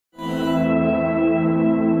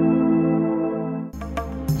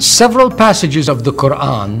Several passages of the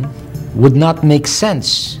Qur'an would not make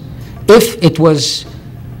sense if it was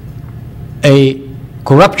a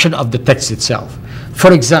corruption of the text itself.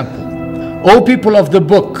 For example, O people of the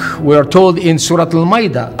book, we are told in Surah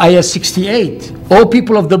Al-Ma'idah, ayah 68, O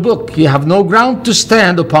people of the book, ye have no ground to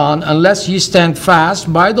stand upon unless ye stand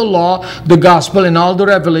fast by the law, the gospel, and all the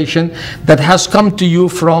revelation that has come to you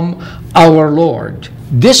from our Lord.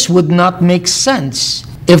 This would not make sense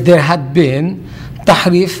if there had been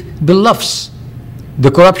tahrif bil-lafz,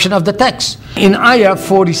 the corruption of the text. In ayah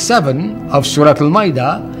 47 of Surah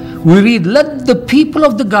Al-Ma'idah, we read, let the people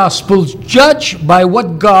of the Gospels judge by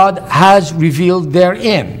what God has revealed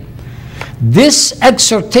therein. This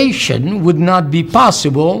exhortation would not be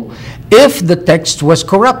possible if the text was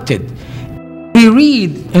corrupted. We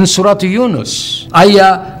read in Surah Yunus,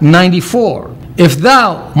 ayah 94, if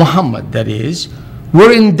thou, Muhammad, that is,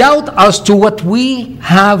 were in doubt as to what we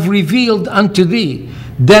have revealed unto thee,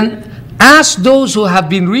 then ask those who have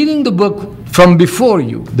been reading the book from before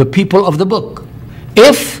you, the people of the book,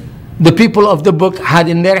 if the people of the book had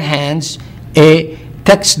in their hands a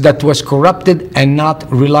text that was corrupted and not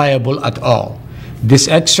reliable at all. This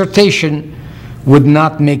exhortation would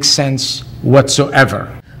not make sense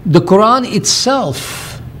whatsoever. The Quran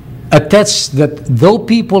itself attests that though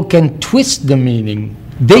people can twist the meaning,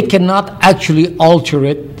 they cannot actually alter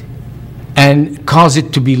it and cause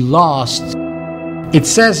it to be lost. It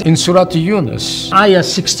says in Surah Yunus, ayah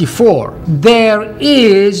 64, there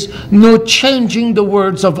is no changing the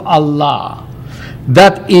words of Allah.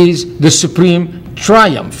 That is the supreme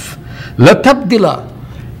triumph. لا تبدل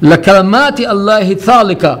لكلمات الله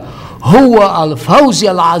ذلك هو الفوز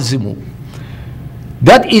العظيم.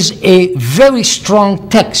 That is a very strong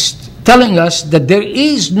text telling us that there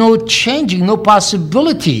is no changing, no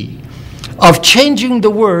possibility of changing the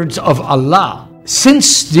words of Allah.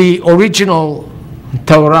 Since the original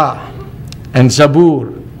Torah and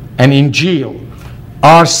Zabur and Injil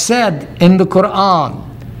are said in the Quran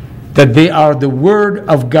that they are the word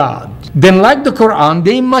of God, then like the Quran,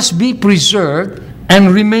 they must be preserved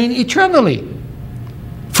and remain eternally,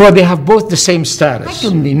 for they have both the same status.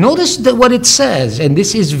 Secondly, notice what it says, and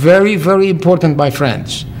this is very, very important, my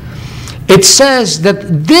friends. It says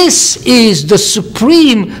that this is the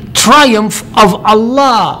supreme triumph of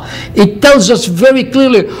Allah. It tells us very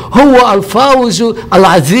clearly, Huwa al-Fawzu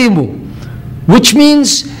al-Azimu, which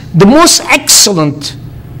means the most excellent,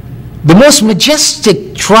 the most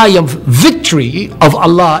majestic triumph, victory of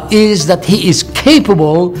Allah is that He is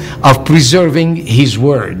capable of preserving His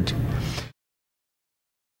word.